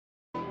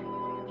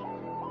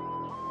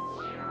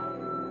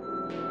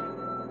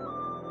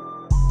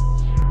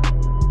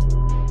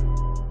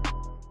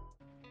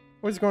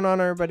What's going on,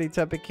 everybody?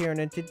 ItzEpic here, and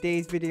in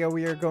today's video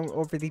we are going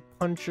over the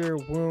puncture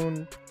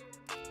wound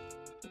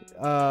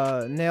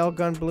nail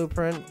gun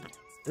blueprint.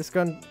 This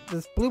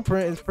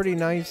blueprint is pretty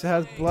nice. It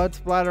has blood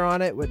splatter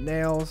on it with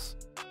nails.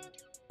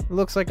 It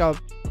looks like a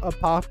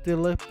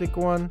apocalyptic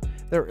one.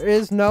 There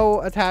is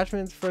no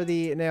attachments for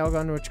the nail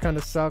gun, which kind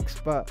of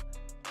sucks, but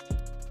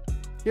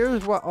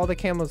here's what all the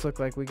camos look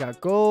like. We got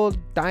gold,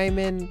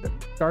 diamond,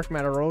 dark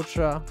matter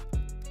ultra,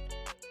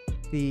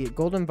 the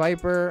golden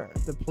viper,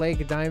 the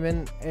plague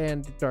diamond,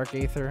 and the dark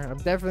aether. I'm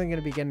definitely going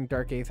to be getting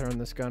dark aether on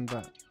this gun,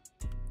 but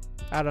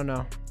I don't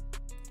know.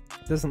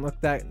 It doesn't look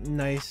that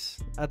nice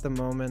at the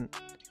moment.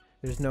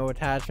 There's no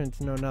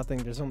attachments, no nothing.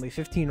 There's only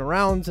 15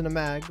 rounds in a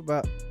mag,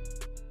 but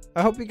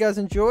I hope you guys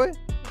enjoy,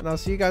 and I'll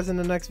see you guys in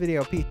the next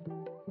video. Peace.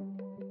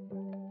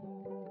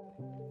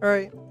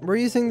 Alright, we're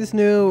using this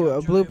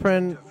new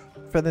blueprint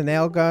for the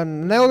nail gun.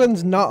 The nail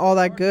gun's not all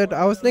that good.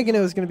 I was thinking it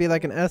was going to be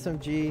like an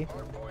SMG.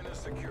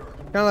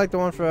 Kind of like the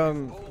one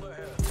from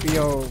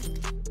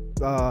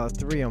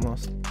BO3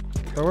 almost.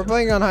 But we're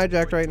playing on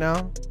hijacked right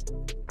now.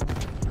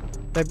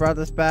 They brought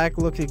this back.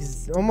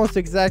 Looks almost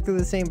exactly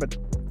the same, but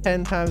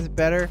 10 times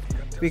better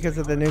because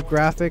of the new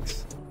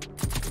graphics.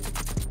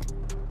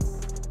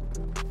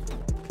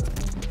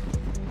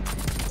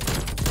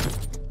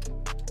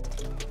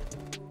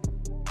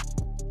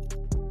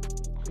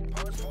 I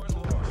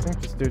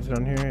think this dude's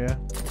down here,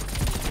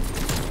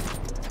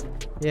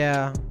 yeah.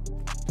 Yeah,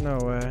 no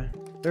way.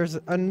 There's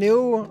 3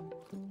 new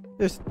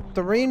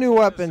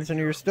weapons and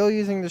you're still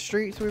using the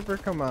street sweeper?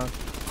 Come on.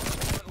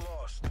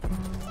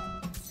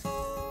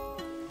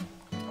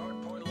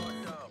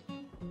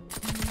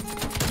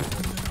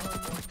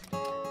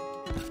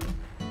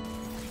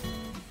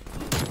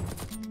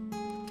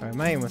 Alright,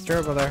 my aim was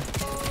terrible there.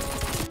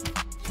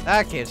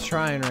 That kid's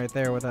trying right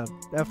there with that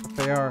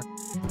FFAR.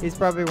 He's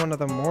probably one of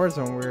the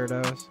warzone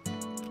weirdos.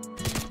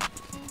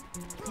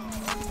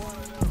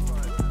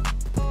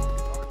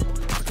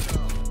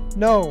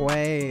 No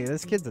way,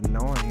 this kid's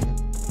annoying.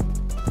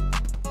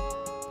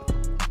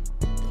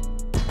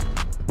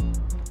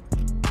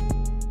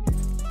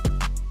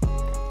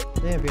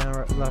 Damn, behind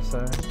right, left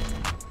side.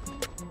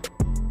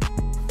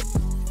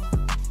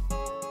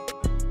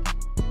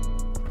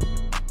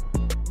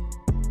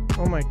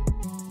 Oh my,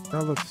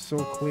 that looks so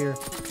clear.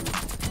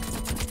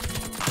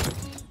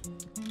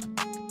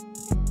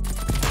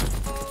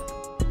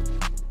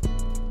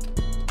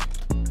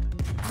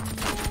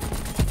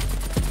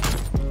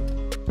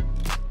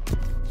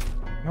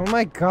 Oh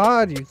my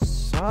god, you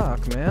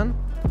suck, man.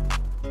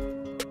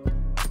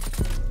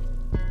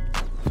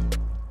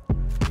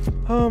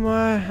 Oh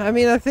my, I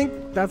mean, I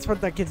think that's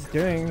what that kid's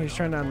doing. He's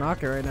trying to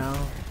unlock it right now.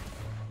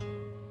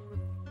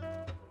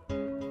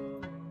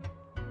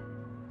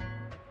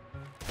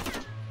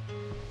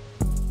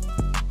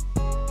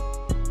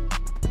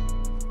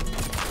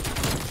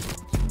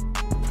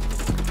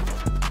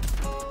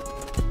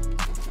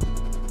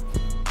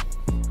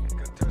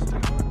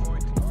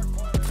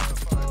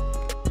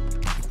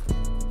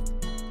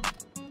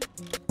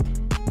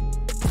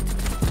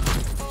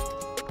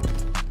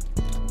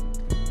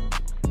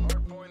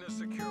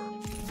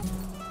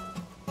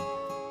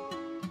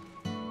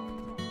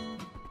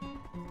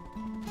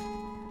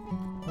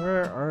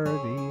 Where are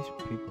these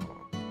people?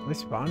 Are they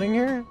spawning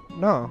here?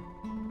 No.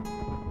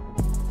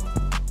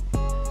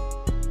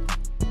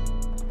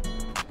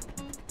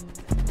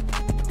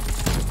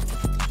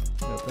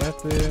 Got that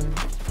there.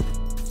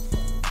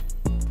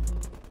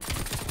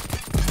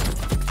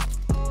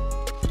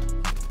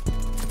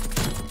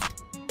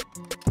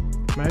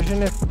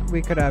 Imagine if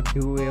we could have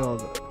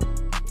dual-wield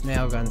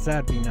nail guns.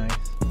 That'd be nice.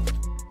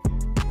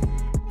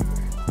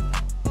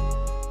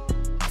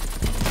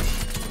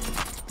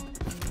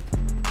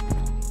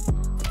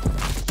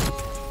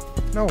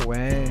 No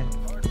way.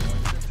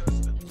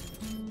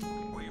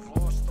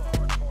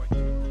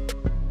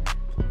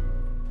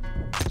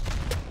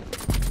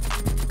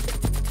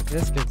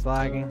 This kid's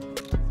lagging.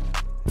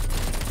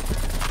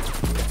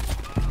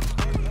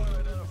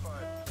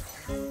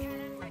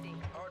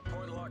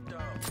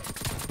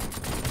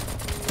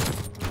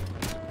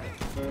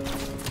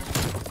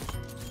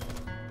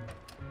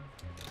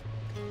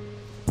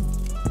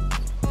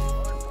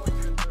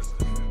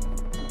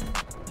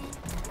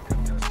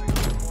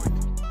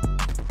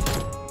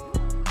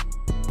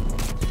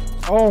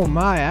 Oh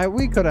my,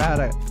 we could have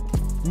had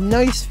a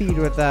nice feed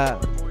with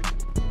that.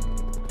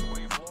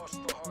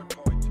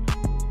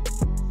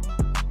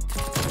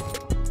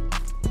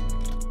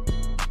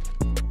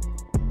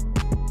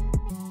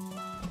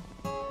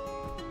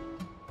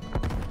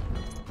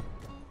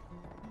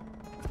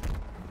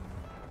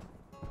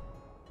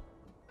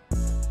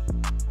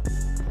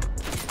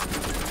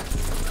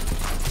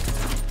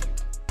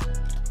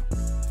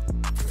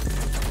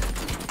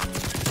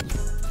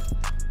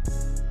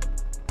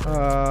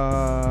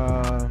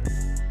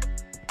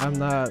 I'm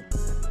not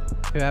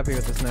too happy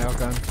with this nail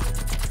gun.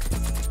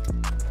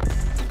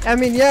 I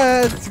mean,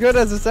 yeah, it's good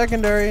as a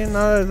secondary,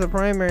 not as a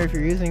primary if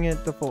you're using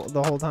it the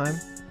whole time.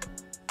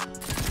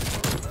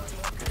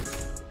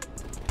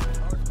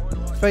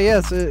 But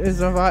yes,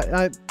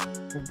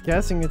 I'm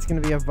guessing it's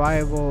going to be a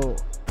viable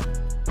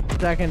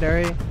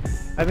secondary.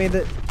 I mean,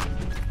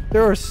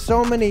 there are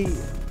so many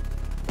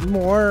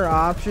more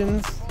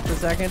options for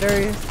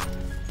secondaries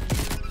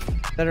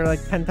that are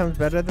like 10 times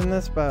better than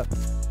this, but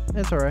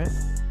it's alright.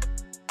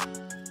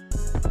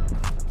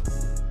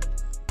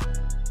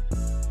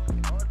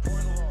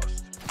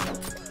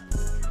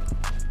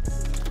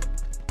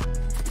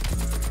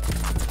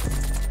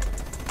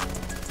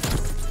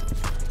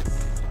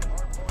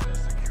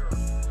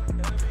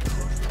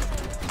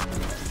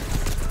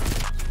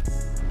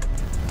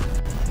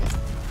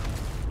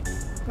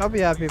 I'll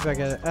be happy if I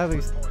get at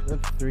least a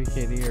 3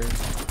 KD or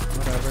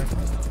whatever.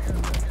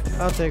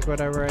 I'll take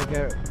whatever I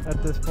get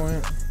at this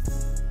point.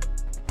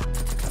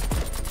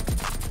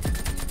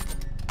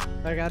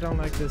 Like, I don't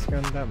like this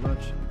gun that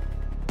much.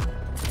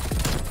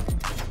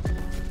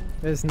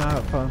 It's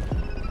not fun.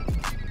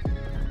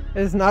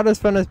 It's not as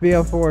fun as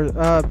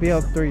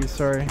BL3,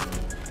 sorry.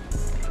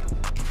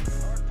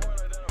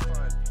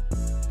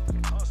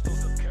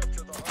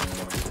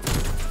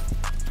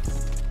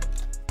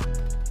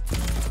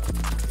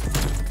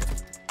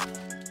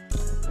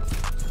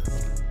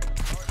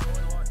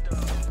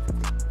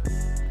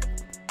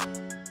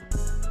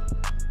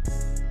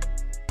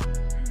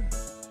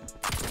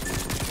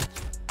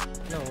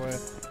 No way.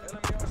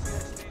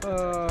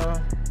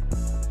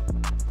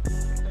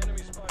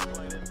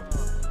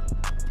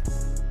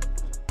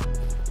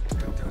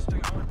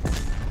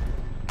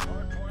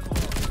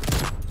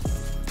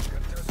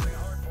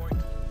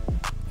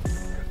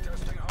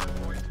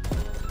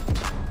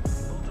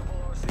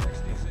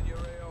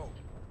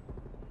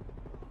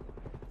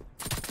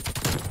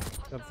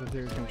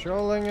 Substitute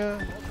controlling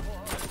it.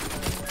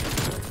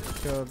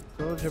 Go,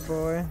 soldier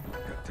boy.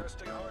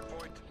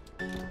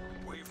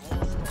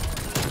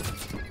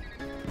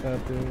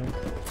 That dude.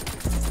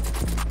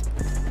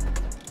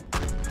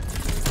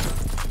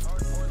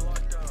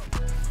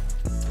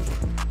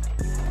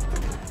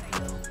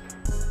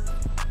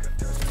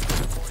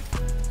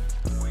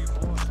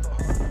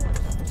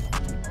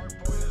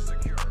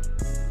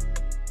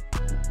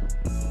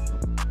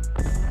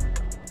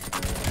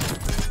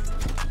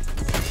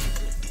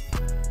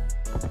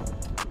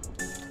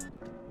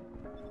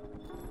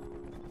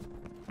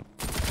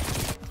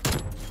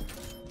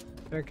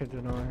 That kid's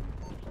annoying.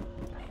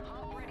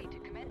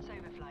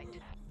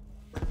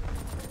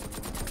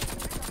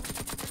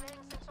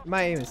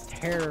 My aim is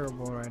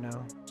terrible right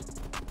now.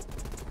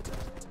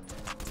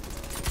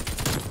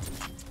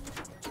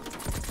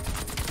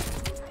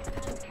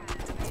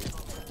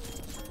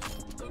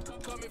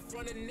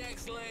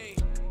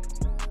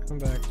 Come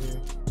back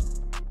here.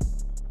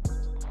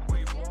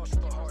 We've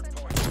lost the hard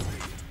point.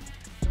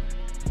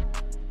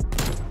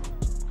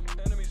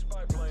 Enemy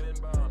spy plane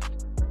inbound.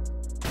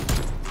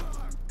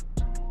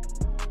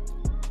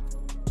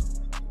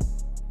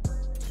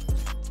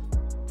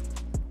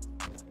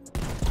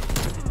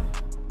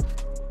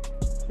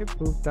 Get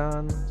pooped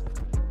on.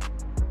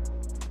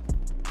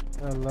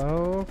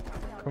 Hello?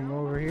 Come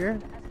over here.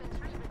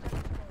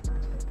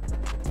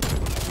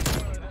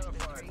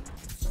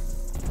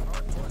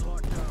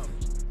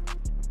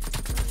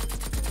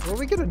 Will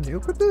we get a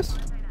nuke with this?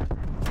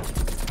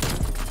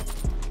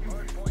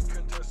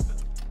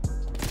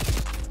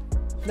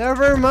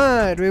 Never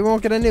mind, we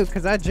won't get a nuke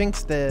because I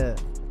jinxed it.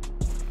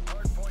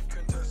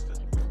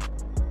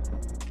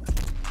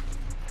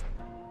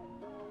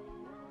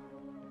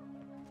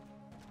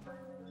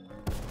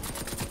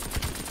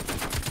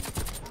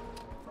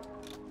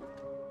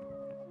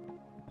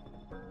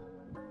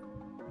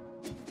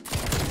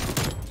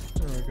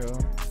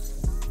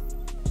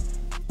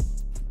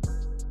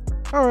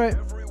 Alright,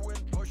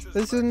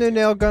 this is a new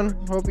nail gun.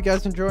 Hope you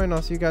guys enjoy, and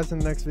I'll see you guys in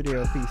the next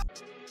video. Peace.